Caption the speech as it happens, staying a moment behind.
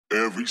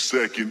every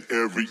second,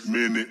 every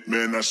minute.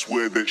 Man, I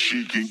swear that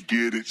she can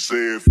get it.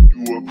 Say if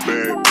you a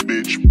bad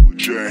bitch,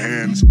 put your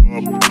hands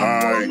up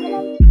high.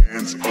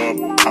 Hands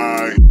up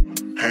high.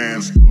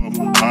 Hands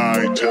up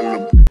high. Tell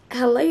them.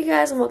 Hello you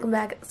guys and welcome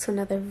back to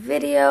another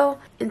video.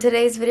 In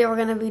today's video we're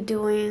going to be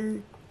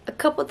doing a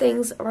couple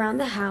things around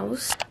the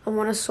house. I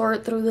want to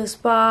sort through this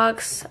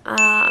box.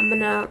 I'm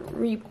going to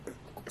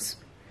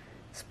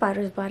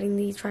Spider's biting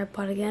the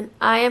tripod again.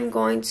 I am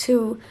going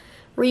to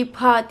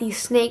repot the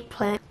snake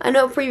plant. I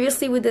know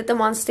previously we did the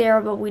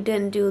monstera, but we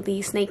didn't do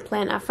the snake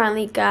plant. I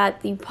finally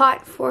got the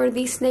pot for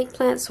the snake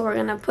plant, so we're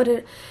gonna put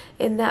it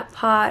in that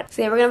pot.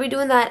 So yeah, we're gonna be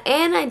doing that.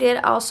 And I did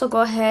also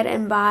go ahead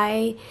and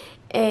buy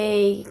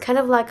a kind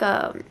of like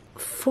a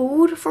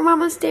food for my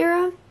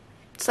monstera.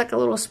 It's like a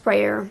little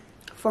sprayer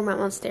for my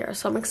monstera,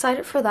 so I'm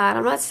excited for that.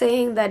 I'm not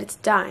saying that it's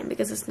dying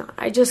because it's not.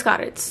 I just got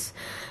it.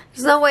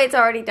 There's no way it's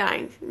already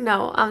dying.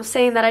 No, I'm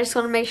saying that I just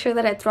want to make sure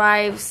that it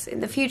thrives in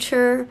the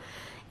future.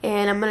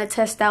 And I'm going to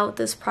test out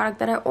this product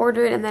that I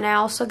ordered. And then I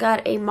also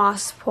got a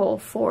moss pole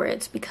for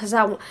it. Because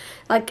I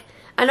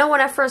know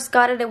when I first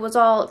got it, it was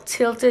all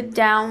tilted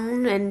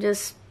down and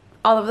just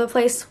all over the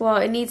place. Well,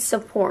 it needs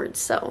support.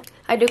 So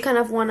I do kind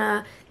of want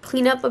to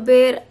clean up a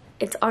bit.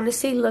 It's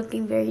honestly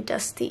looking very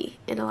dusty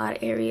in a lot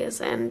of areas.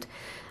 And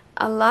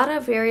a lot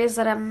of areas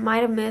that I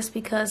might have missed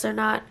because they're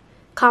not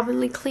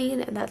commonly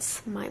clean, and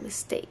that's my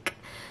mistake.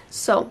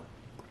 So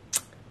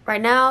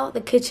right now the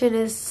kitchen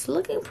is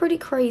looking pretty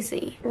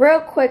crazy. Real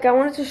quick, I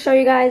wanted to show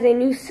you guys a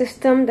new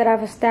system that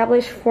I've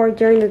established for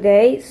during the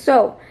day.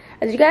 So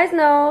as you guys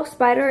know,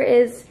 Spider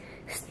is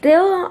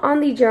still on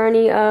the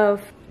journey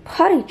of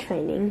potty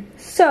training.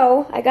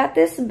 So I got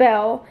this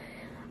bell.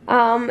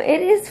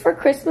 It is for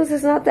Christmas.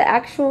 It's not the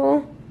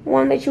actual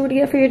one that you would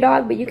get for your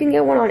dog, but you can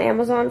get one on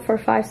Amazon for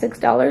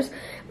 $5-6.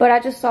 But I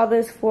just saw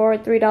this for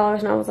 $3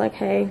 and I was like,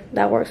 hey,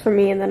 that works for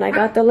me. And then I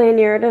got the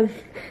lanyard, and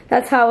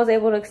that's how I was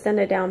able to extend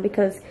it down,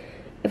 because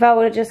if I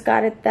would have just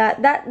got it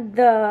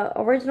the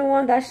original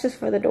one, that's just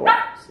for the door.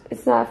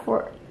 It's not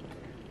for,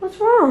 what's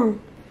wrong?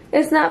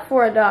 It's not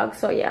for a dog.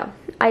 So yeah,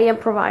 I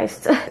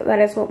improvised. That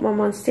is what my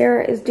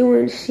monstera is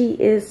doing. She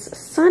is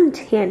sun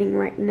tanning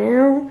right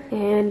now,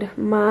 and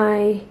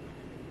my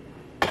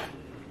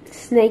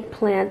snake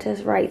plant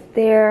is right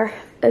there.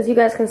 As you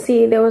guys can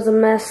see, there was a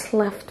mess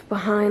left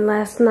behind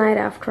last night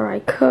after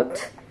I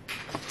cooked.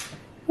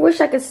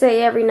 Wish I could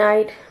say every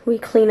night we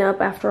clean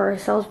up after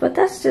ourselves, but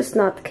that's just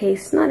not the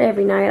case. Not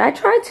every night. I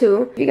try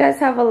to. If you guys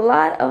have a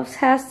lot of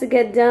tasks to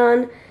get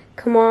done,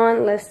 come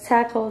on, let's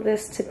tackle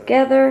this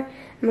together.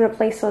 I'm gonna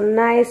play some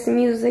nice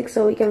music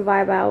so we can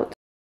vibe out.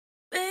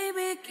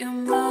 Baby, ¿qué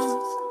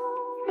más?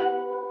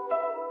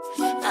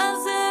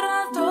 Hace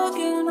rato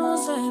que no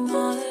sé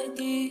nada de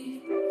ti.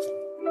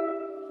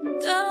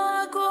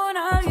 Estaba con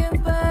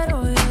alguien,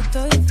 pero yo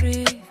estoy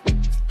free.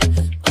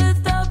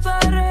 Puesta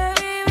para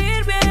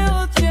revivir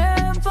viejo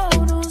tiempo.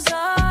 No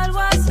salgo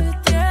hace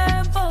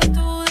tiempo.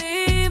 Tú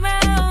dime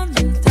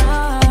dónde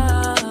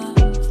estás.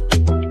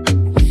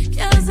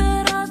 Que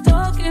hace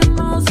rato que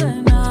no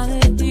sé nada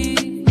de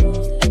ti.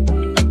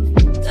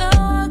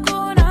 Estaba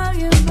con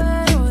alguien,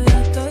 pero yo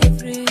estoy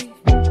free.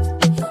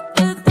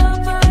 Puesta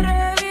para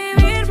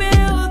revivir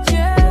viejo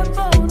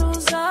tiempo. No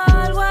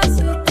salgo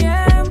hace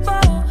tiempo.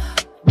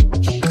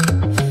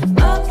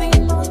 Papi,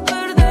 nos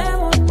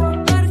perdemos,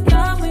 nos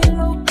cargamos y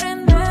lo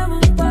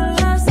prendemos. Pa'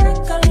 la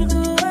seca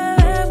algo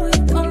bebemos. Y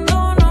cuando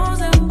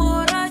nos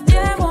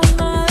emborrachemos,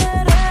 nada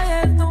de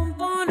reggaetón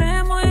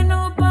ponemos. Y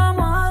nos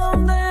vamos a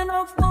donde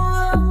nos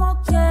podamos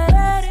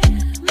querer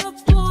y nos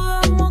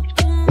podamos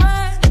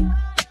comer.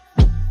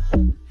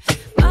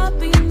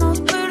 Papi, nos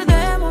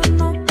perdemos,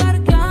 nos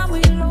cargamos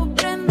y lo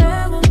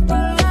prendemos.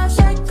 Pa' la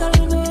seca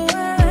algo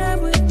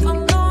bebemos. Y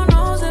cuando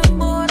nos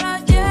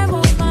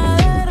emborrachemos, nada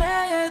de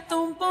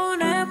reggaetón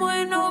ponemos.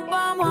 Y nos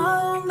vamos a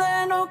donde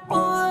nos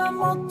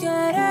podamos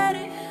querer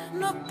y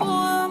nos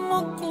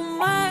podamos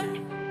comer.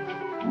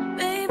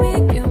 Baby,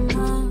 ¿qué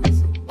más?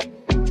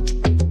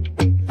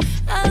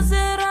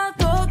 Hace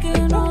rato que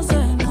no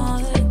sé nada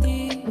de ti.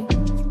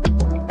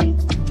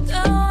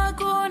 Estaba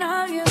con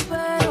alguien,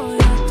 pero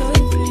ya estoy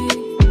free.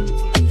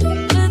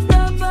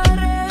 Puesta para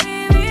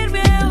revivir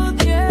viejo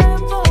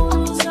tiempo.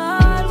 No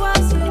salgo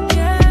hace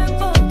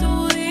tiempo. Tú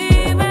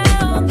dime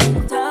dónde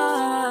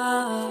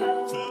estás.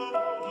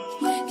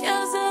 Que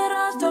hace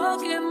rato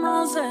que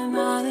no sé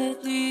nada de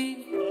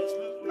ti.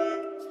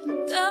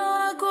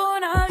 Estaba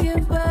con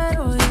alguien,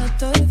 pero ya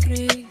estoy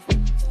free.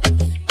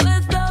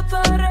 Puesta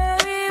para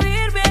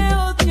revivir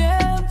viejo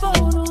tiempo.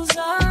 No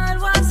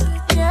salgo hace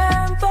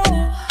tiempo.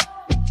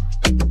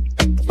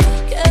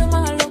 Qué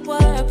malo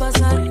puede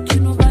pasar, que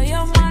nos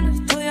vaya mal,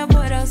 estoy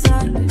afuera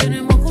sal.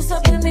 Tenemos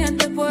cosas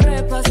pendientes por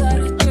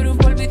repasar. Tú eres un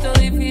polvito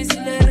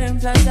difícil de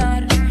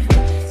reemplazar.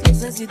 No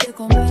sé si te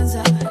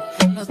convenza,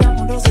 nos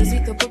damos un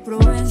rocecito por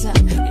Provenza.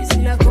 Y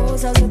si la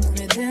cosa se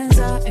pone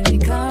tensa, en mi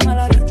cama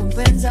la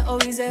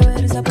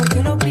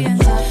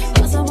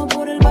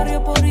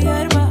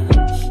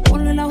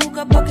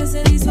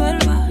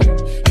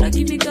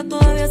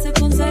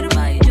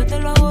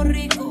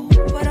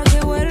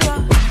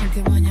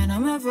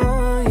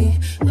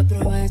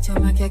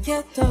Toma que aquí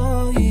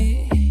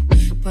estoy,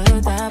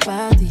 puesta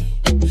para ti.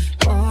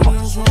 Por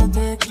eso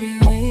te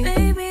escribí.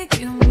 Baby,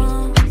 ¿qué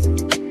más?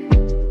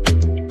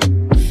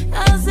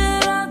 Hace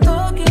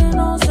rato que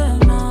no sé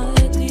nada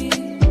de ti.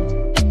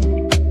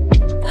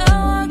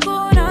 Estaba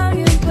con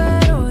alguien,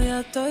 pero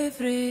ya estoy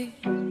free.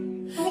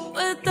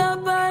 Puesta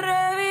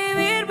para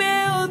revivir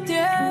viejo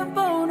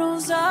tiempo. No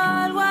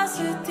salgo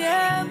hace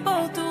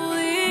tiempo. Tú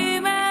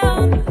dime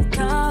dónde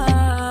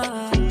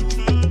estás.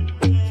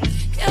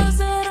 Que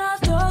hace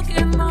rato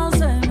que no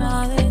sé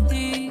nada de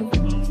ti.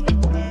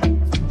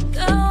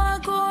 Estaba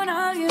con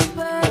alguien,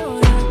 pero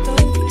ya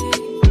estoy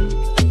free.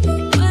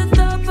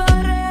 Puesta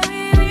para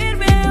revivir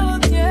viejo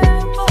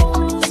tiempo.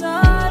 No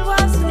salgo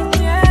hace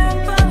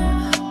tiempo.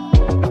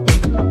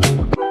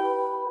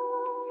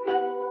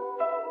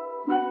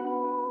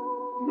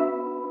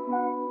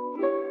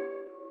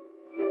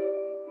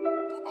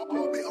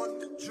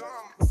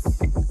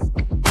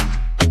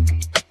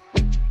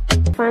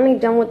 Finally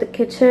done with the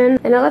kitchen,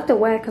 and I left it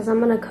wet because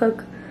I'm gonna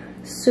cook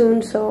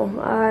soon, so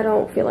I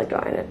don't feel like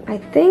drying it. I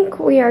think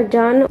we are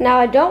done. Now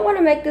I don't want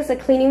to make this a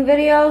cleaning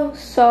video,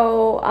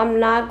 so I'm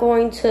not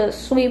going to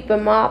sweep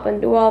and mop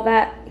and do all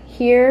that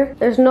here.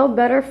 There's no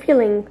better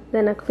feeling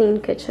than a clean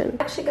kitchen.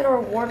 I'm actually gonna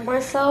reward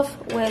myself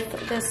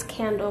with this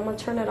candle. I'm gonna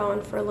turn it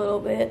on for a little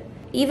bit.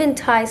 Even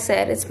Ty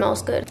said it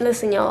smells good.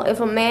 Listen, y'all, if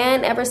a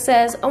man ever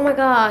says, oh my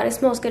god, it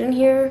smells good in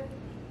here,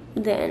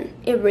 then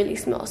it really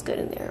smells good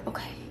in there.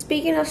 Okay.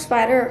 Speaking of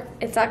Spider,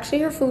 it's actually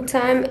her food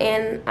time,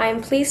 and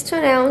I'm pleased to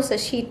announce that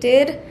she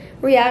did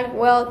react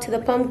well to the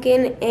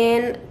pumpkin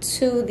and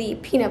to the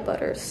peanut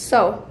butter.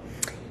 So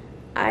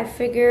I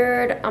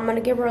figured I'm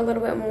gonna give her a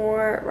little bit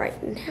more right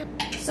now.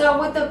 So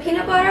with the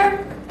peanut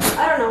butter,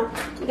 I don't know.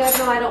 You guys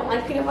know I don't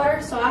like peanut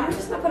butter, so I'm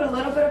just gonna put a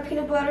little bit of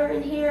peanut butter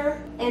in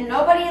here. And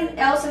nobody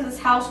else in this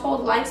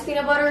household likes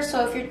peanut butter,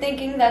 so if you're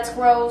thinking that's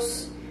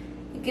gross,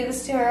 give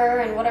this to her,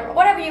 and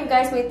whatever you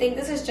guys may think,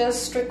 this is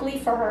just strictly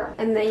for her.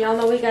 And then y'all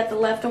know we got the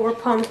leftover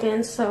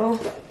pumpkins, so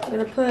I'm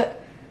gonna put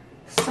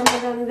some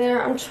of them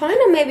there. I'm trying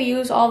to maybe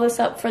use all this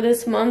up for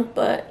this month,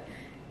 but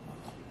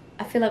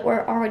I feel like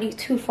we're already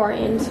too far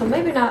in, so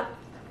maybe not.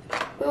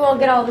 We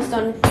won't get all this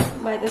done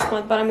by this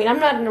month, but I mean,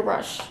 I'm not in a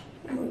rush.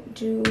 I won't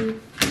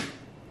do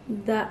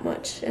that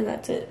much, and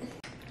that's it.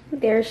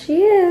 There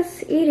she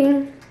is,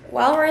 eating.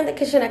 While we're in the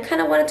kitchen, I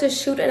kind of wanted to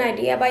shoot an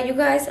idea by you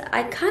guys.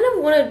 I kind of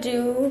want to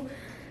do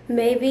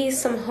maybe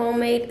some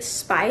homemade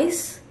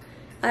spice.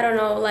 I don't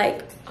know,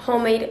 like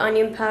homemade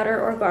onion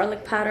powder or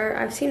garlic powder.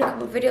 I've seen a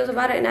couple videos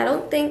about it, and I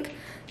don't think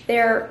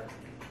they're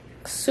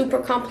super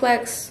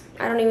complex.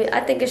 I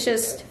think it's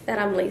just that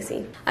I'm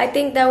lazy. I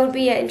think that would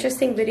be an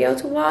interesting video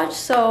to watch,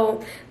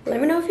 so let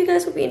me know if you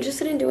guys would be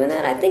interested in doing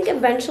that. I think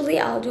eventually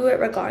I'll do it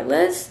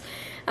regardless.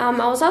 I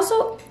was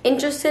also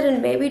interested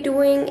in maybe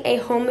doing a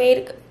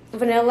homemade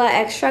vanilla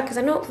extract, because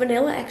I know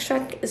vanilla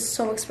extract is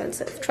so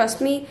expensive.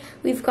 Trust me,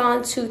 we've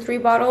gone to 3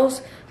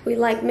 bottles. We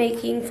like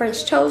making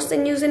French toast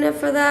and using it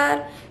for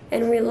that,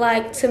 and we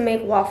like to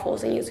make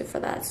waffles and use it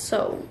for that.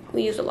 So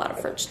we use a lot of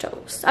French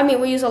toast. I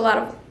mean, we use a lot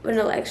of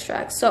vanilla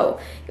extract, so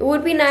it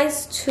would be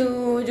nice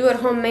to do it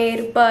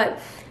homemade. But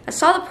I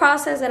saw the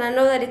process, and I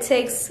know that it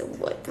takes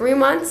what, 3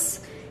 months.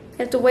 You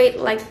have to wait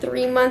like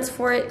 3 months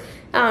for it.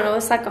 I don't know,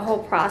 it's like a whole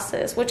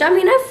process, which I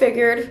mean, I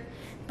figured,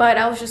 but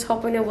I was just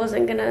hoping it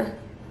wasn't gonna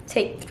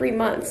take 3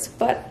 months.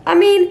 But I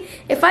mean,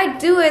 if I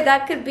do it,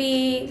 that could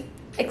be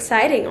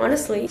exciting,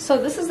 honestly. So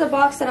this is the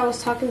box that I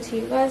was talking to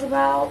you guys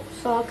about.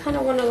 So I kind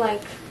of want to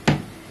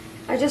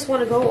I just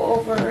want to go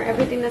over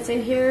everything that's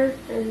in here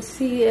and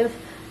see if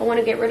I want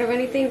to get rid of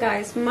anything.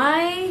 Guys,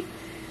 I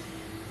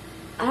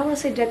don't want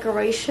to say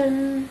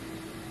decoration,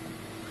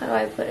 how do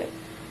I put it?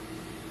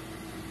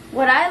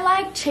 What I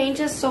like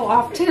changes so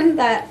often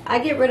that I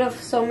get rid of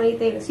so many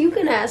things. You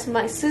can ask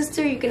my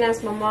sister, you can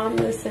ask my mom,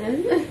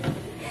 listen.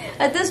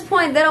 At this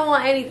point, they don't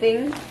want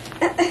anything.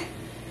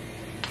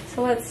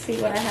 So let's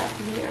see what I have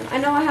in here. I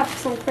know I have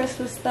some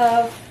Christmas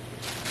stuff.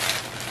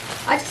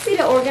 I just need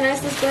to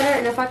organize this better,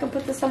 and if I can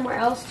put this somewhere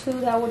else too,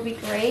 that would be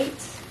great.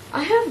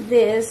 I have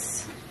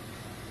this,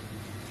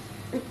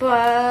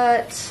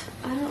 but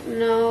I don't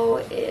know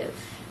if...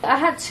 I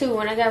had 2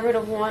 and I got rid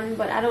of 1,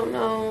 but I don't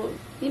know.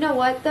 You know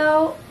what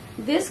though?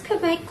 This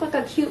could make like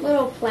a cute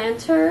little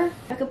planter.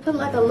 I could put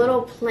like a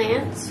little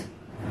plant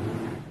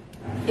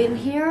in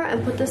here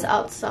and put this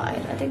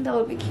outside. I think that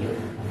would be cute.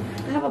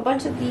 I have a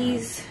bunch of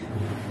these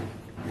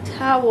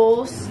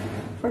towels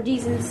for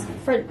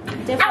different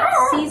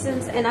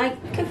seasons, and I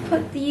could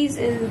put these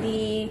in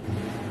the...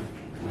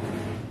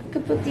 I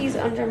could put these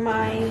under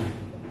my...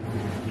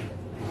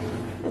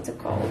 what's it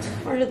called?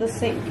 Under the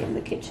sink in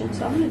the kitchen,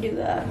 so I'm gonna do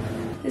that.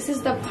 This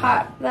is the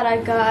pot that I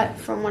got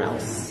from when I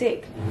was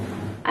sick.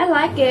 I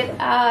like it.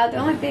 The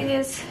only thing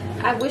is,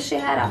 I wish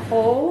it had a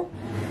hole.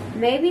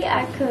 Maybe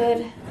I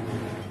could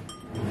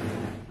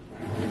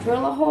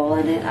drill a hole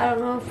in it. I don't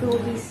know if it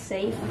would be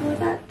safe with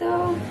that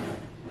though.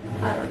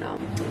 I don't know.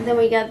 And then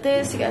we got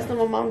this. You guys know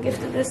my mom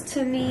gifted this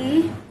to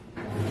me.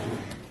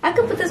 I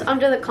could put this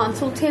under the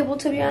console table,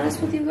 to be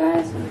honest with you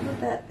guys. I'm gonna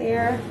put that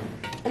there.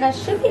 And I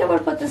should be able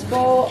to put this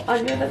bowl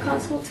under the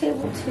console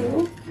table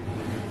too.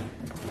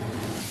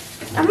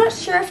 I'm not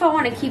sure if I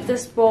want to keep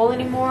this bowl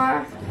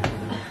anymore.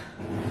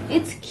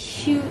 It's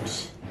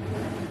cute.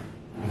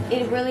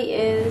 It really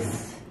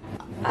is.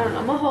 I don't know.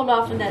 I'm going to hold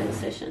off on that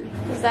decision.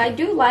 Because I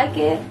do like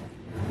it.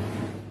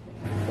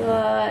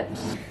 But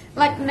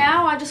like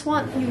now I just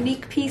want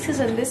unique pieces,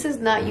 and this is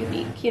not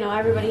unique. You know,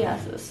 everybody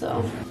has this.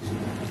 So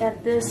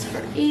got this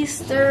for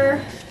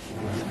Easter.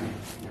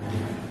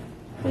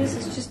 This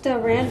is just a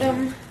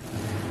random.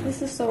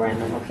 This is so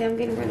random. Okay, I'm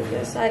getting rid of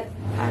this. I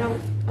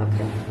don't.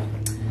 Okay,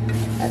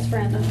 that's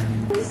random.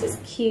 This is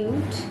cute.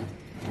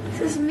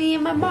 This is me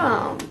and my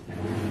mom.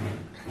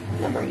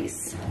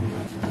 Memories.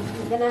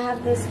 And then I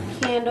have this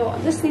candle.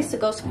 This needs to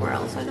go somewhere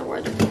else. I know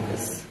where to put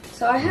this.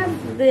 So I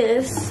have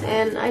this,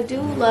 and I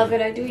do love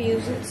it. I do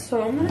use it,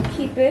 so I'm gonna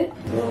keep it.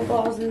 Little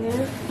balls in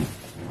there.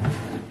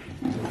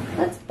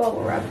 Let's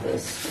bubble wrap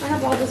this. I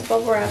have all this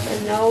bubble wrap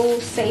and no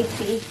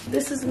safety.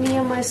 This is me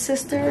and my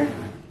sister.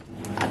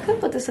 I could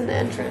put this in the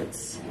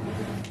entrance.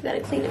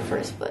 Gotta clean it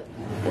first, but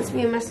it's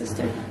me and my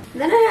sister.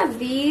 And then I have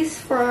these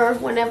for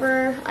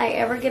whenever I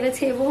ever get a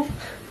table.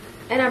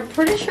 And I'm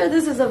pretty sure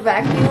this is a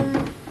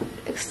vacuum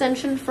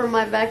extension for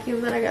my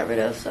vacuum that I got rid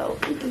of, so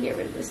you can get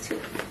rid of this too.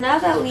 Now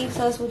that leaves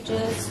us with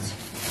just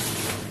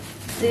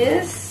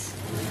this,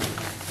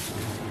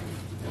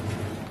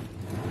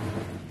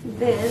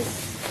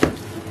 this,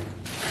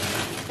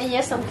 and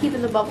yes, I'm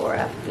keeping the bubble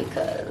wrap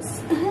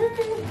because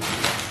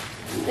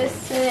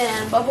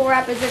listen, bubble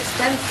wrap is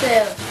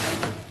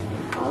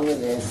expensive. All of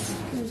this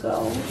can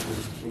go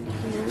in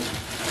here.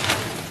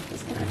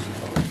 This can actually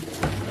go in here.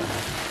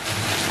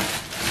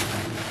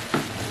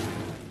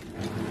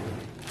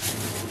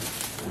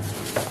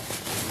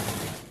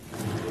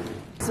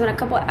 It's been a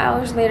couple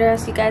hours later,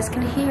 as you guys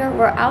can hear.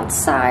 We're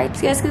outside.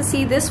 As you guys can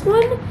see, this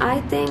one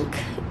I think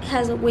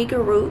has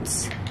weaker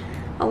roots.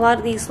 A lot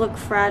of these look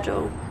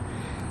fragile.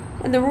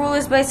 And the rule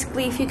is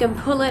basically if you can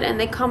pull it and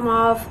they come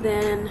off,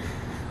 then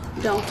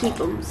don't keep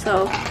them.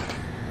 So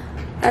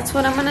that's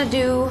what I'm gonna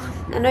do.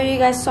 I know you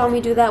guys saw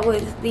me do that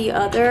with the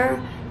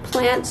other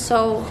plant,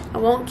 so I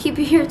won't keep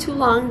you here too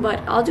long, but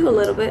I'll do a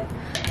little bit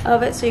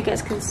of it so you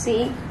guys can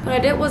see. What I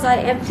did was I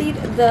emptied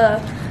the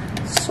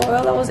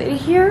soil that was in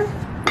here.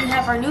 We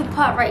have our new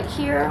pot right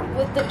here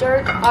with the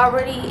dirt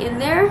already in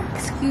there.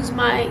 Excuse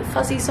my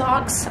fuzzy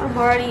socks, I'm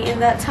already in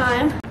that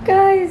time.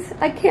 Guys,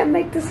 I can't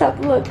make this up,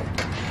 look.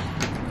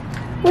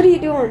 What are you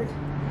doing?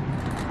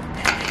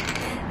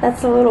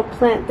 That's a little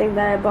plant thing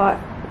that I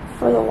bought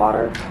for the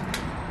water.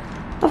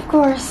 Of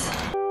course.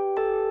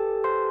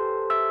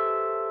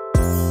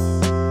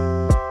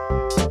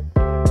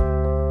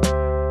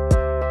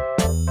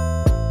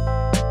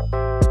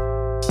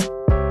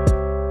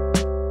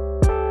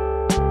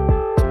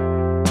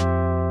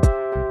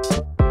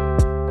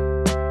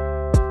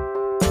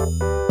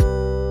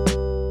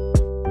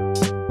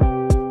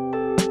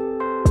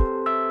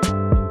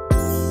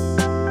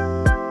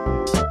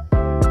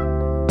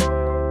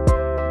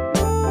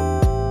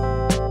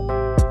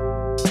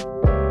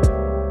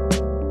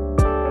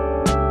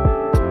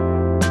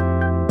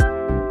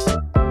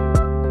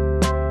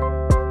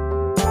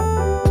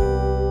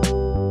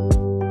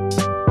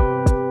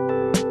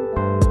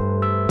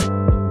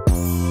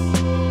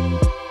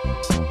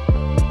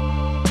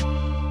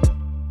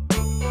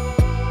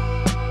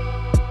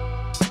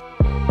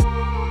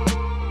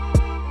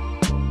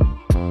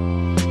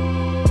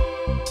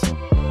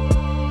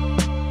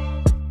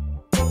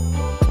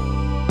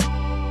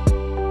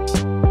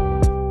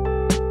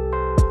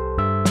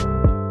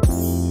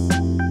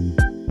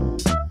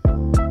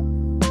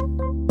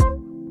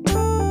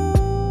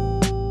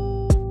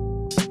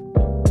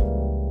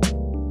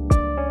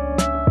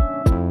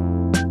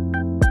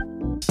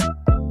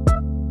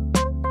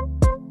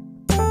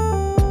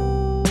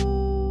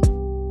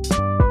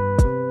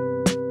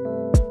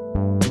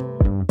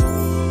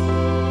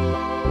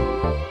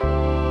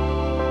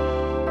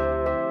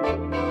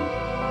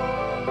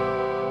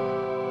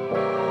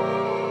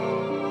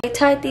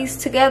 Tied these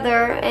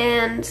together,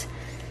 and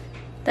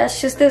that's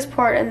just this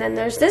part, and then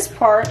there's this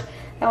part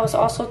that was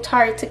also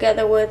tied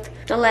together with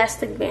an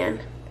elastic band.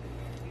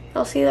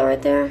 Y'all see that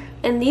right there?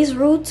 And these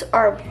roots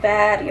are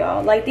bad,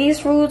 y'all. Like,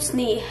 these roots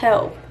need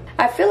help.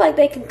 I feel like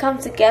they can come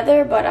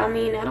together, but I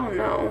mean, I don't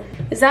know.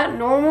 Is that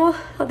normal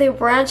how they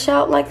branch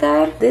out like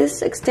that?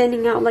 This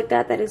extending out like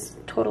that, that is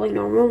totally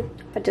normal.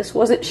 I just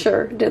wasn't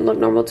sure. It didn't look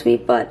normal to me,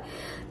 but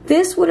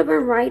this would have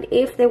been right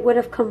if they would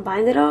have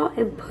combined it all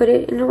and put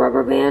it in a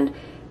rubber band.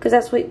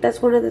 Because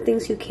that's one of the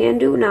things you can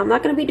do. Now, I'm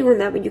not going to be doing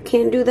that, but you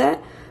can do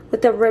that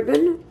with the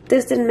ribbon.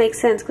 This didn't make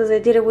sense because I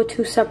did it with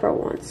two separate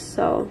ones.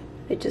 So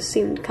it just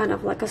seemed kind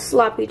of like a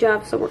sloppy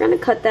job. So we're going to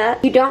cut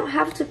that. You don't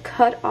have to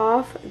cut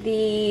off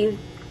the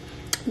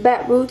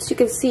bat roots. You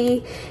can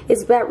see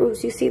it's bat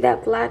roots. You see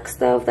that black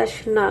stuff? That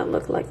should not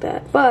look like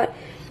that. But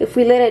if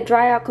we let it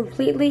dry out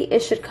completely,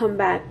 it should come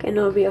back and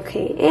it'll be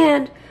okay.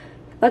 And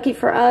lucky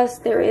for us,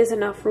 there is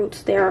enough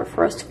roots there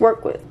for us to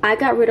work with. I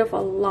got rid of a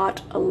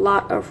lot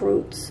of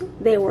roots.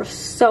 They were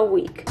so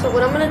weak. So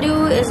what I'm gonna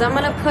do is I'm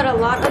gonna put a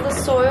lot of the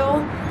soil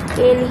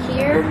in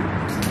here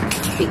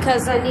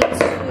because I need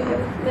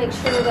to make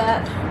sure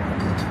that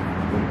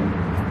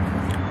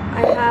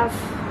I have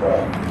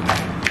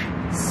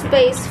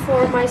space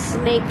for my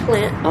snake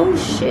plant. Oh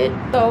shit.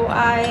 So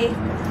I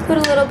put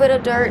a little bit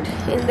of dirt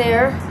in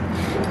there,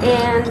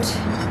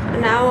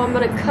 and now I'm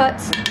gonna cut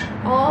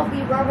all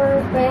the rubber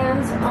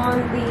bands on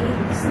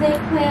the snake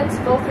plants,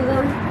 both of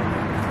them.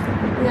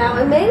 Now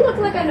it may look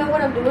like I know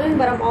what I'm doing,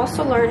 but I'm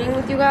also learning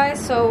with you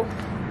guys, so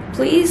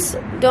please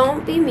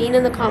don't be mean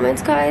in the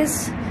comments,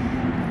 guys.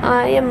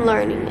 I am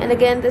learning. And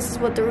again, this is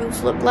what the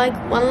roots look like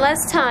one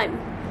last time.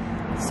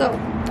 So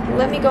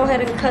let me go ahead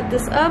and cut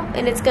this up,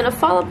 and it's gonna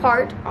fall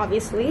apart,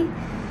 obviously,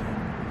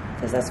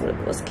 because that's what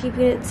was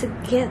keeping it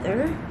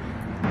together.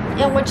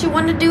 And what you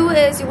want to do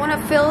is you want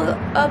to fill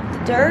up the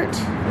dirt,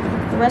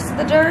 the rest of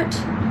the dirt,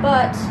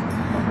 but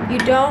you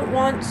don't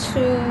want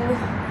to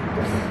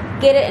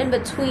get it in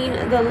between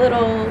the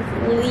little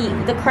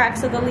leaf, the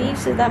cracks of the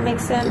leaves, if that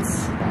makes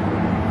sense.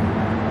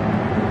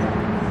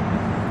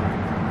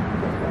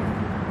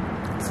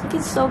 It's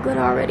looking so good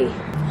already.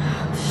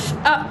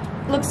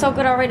 Oh, looks so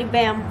good already.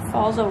 Bam,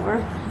 falls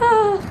over.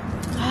 Oh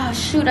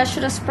shoot, I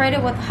should have sprayed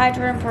it with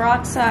hydrogen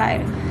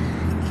peroxide.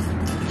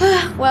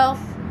 Well,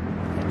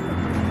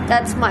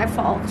 that's my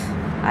fault.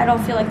 I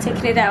don't feel like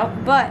taking it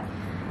out, but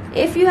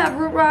if you have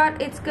root rot,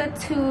 it's good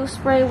to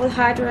spray with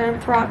hydrogen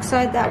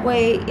peroxide. That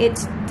way it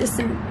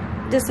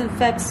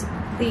disinfects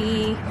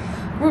the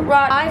root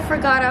rot. I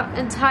forgot an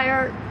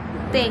entire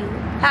thing.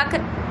 How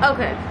could,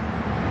 okay,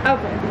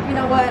 you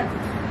know what?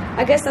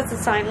 I guess that's a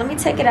sign. Let me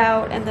take it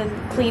out and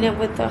then clean it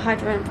with the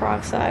hydrogen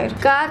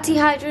peroxide. Got the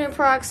hydrogen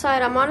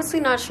peroxide. I'm honestly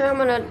not sure I'm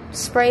gonna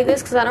spray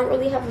this because I don't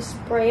really have a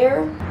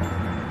sprayer.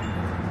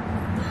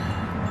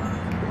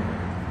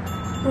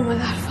 Oh my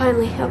god,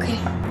 finally, okay.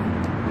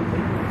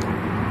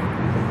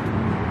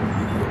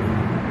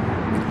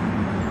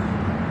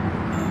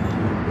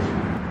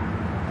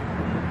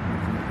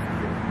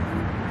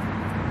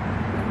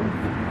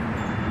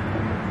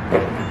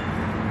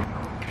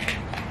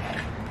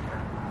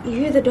 You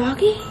hear the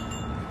doggy?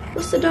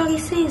 What's the doggy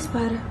saying,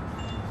 Spider?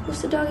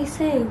 What's the doggy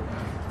saying?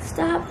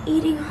 Stop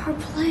eating our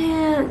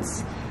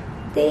plants.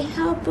 They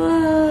help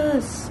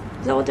us.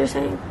 Is that what they're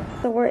saying?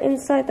 So we're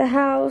inside the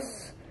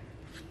house,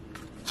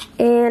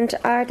 and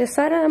I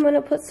decided I'm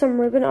gonna put some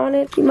ribbon on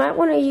it. You might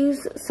wanna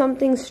use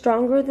something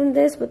stronger than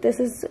this, but this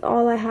is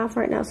all I have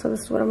right now, so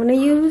this is what I'm gonna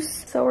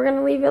use. So we're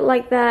gonna leave it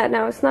like that.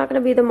 Now, it's not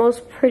gonna be the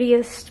most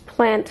prettiest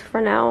plant for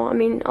now. I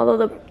mean,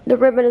 although the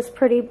ribbon is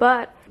pretty,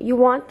 but you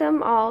want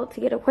them all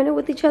to get acquainted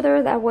with each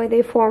other. That way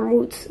they form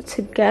roots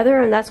together,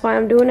 and that's why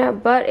I'm doing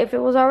it. But if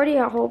it was already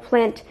a whole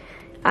plant,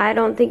 I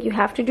don't think you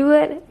have to do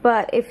it.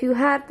 But if you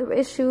had the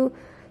issue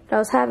that I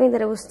was having,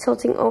 that it was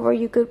tilting over,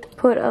 you could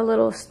put a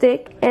little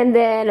stick and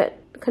then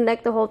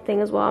connect the whole thing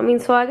as well. I mean,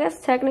 so I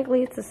guess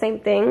technically it's the same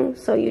thing,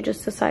 so you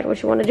just decide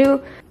what you want to do.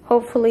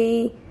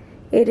 Hopefully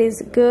it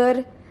is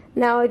good.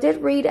 Now, I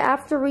did read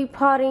after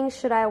repotting,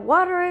 should I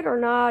water it or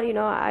not? You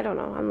know, I don't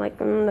know. I'm like,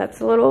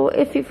 that's a little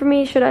iffy for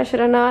me. Should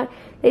I not?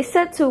 They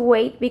said to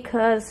wait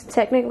because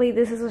technically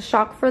this is a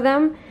shock for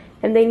them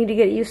and they need to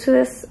get used to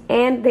this.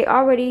 And they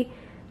already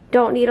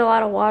don't need a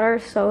lot of water,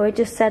 so it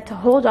just said to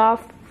hold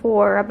off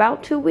for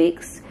about 2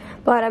 weeks.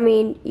 But I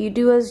mean, you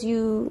do as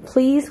you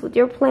please with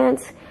your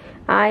plants.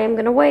 I am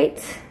going to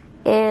wait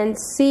and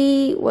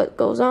see what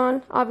goes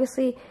on.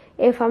 Obviously,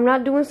 if I'm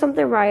not doing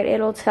something right,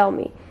 it'll tell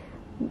me.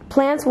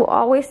 Plants will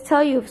always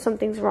tell you if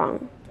something's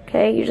wrong,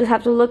 okay? You just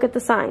have to look at the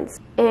signs.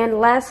 And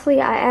lastly,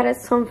 I added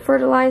some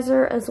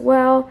fertilizer as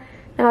well.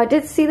 Now, I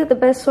did see that the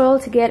best soil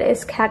to get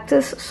is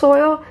cactus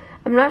soil.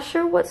 I'm not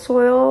sure what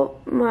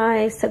soil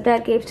my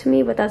stepdad gave to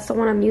me, but that's the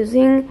one I'm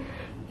using.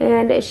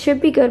 And it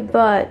should be good,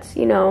 but,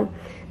 you know,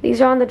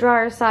 these are on the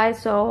drier side,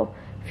 so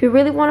if you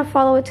really want to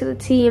follow it to the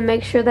T and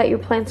make sure that your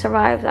plant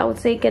survives, I would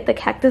say get the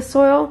cactus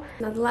soil.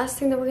 Now, the last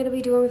thing that we're going to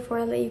be doing before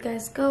I let you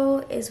guys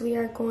go is we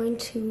are going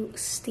to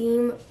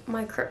steam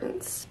my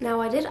curtains.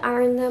 Now, I did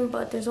iron them,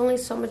 but there's only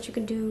so much you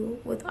can do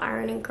with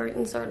ironing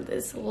curtains are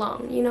this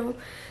long, you know?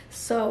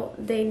 So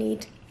they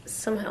need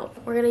some help.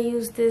 We're going to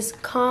use this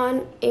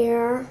Canon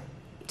Air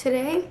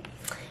today,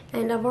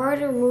 and I've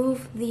already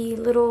removed the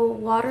little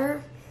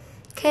water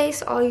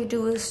case. All you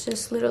do is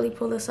just literally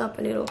pull this up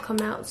and it'll come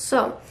out.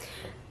 So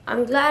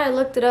I'm glad I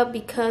looked it up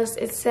because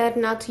it said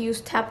not to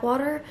use tap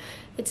water.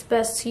 It's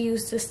best to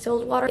use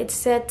distilled water. It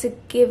said to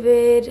give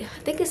it, I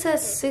think it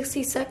says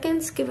 60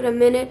 seconds, give it a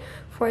minute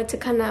for it to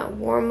kind of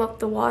warm up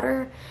the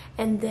water,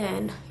 and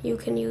then you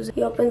can use it.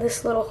 You open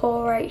this little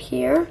hole right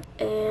here,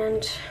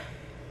 and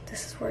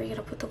this is where you're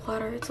gonna put the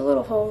water. It's a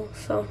little hole,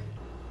 so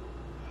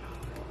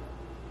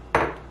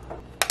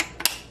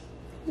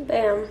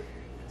bam,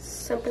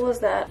 simple as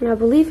that. And I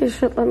believe it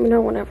should let me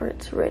know whenever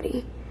it's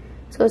ready.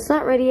 So it's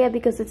not ready yet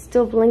because it's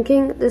still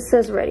blinking. This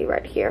says ready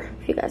right here,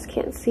 if you guys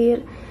can't see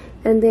it.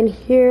 And then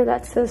here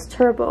that says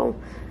turbo.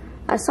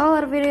 I saw a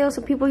lot of videos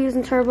of people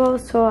using turbo,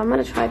 so I'm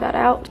gonna try that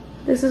out.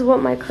 This is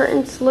what my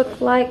curtains look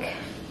like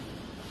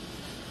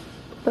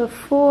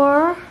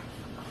before.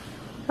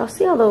 Y'all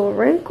see all the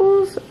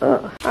wrinkles?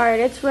 Ugh. Alright,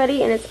 it's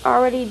ready and it's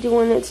already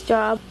doing its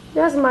job.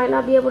 You guys might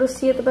not be able to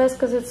see it the best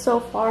because it's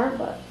so far,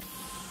 but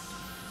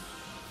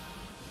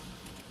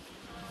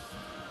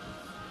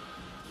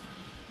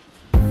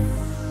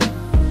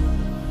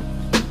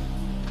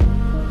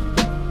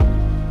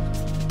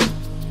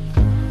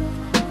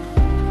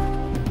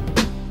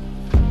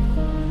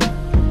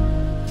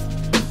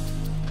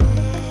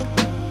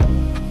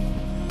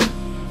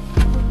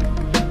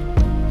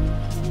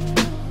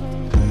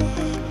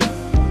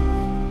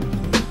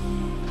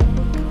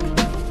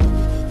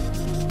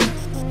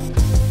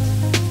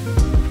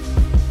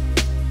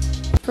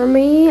for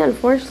me,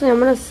 unfortunately, I'm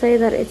gonna say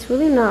that it's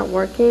really not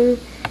working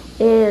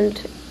and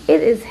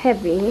it is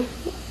heavy.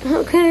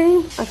 Okay,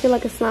 I feel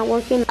like it's not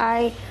working.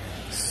 I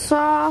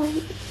saw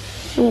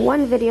in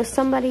one video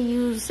somebody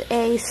use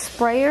a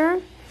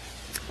sprayer,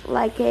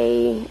 like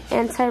a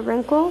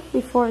anti-wrinkle,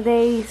 before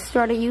they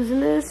started using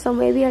this, so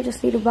maybe I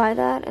just need to buy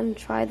that and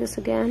try this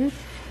again.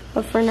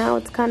 But for now,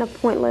 it's kind of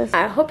pointless.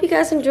 I hope you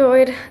guys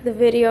enjoyed the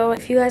video.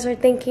 If you guys are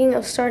thinking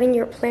of starting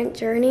your plant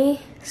journey,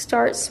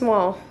 start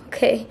small,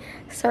 okay?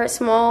 Start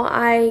small.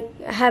 I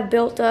have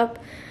built up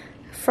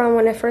from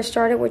when I first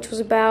started, which was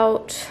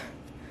about,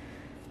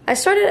 I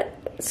started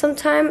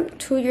sometime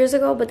 2 years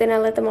ago, but then I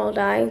let them all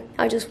die.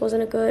 I just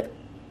wasn't a good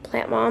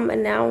plant mom,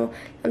 and now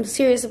I'm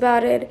serious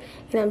about it,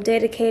 and I'm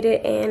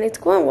dedicated, and it's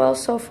going well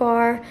so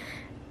far.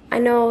 I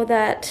know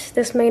that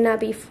this may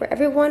not be for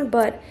everyone,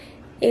 but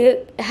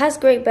it has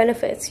great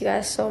benefits, you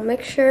guys, so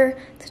make sure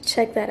to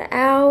check that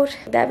out.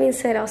 That being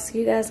said, I'll see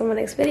you guys on my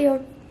next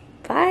video.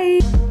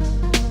 Bye.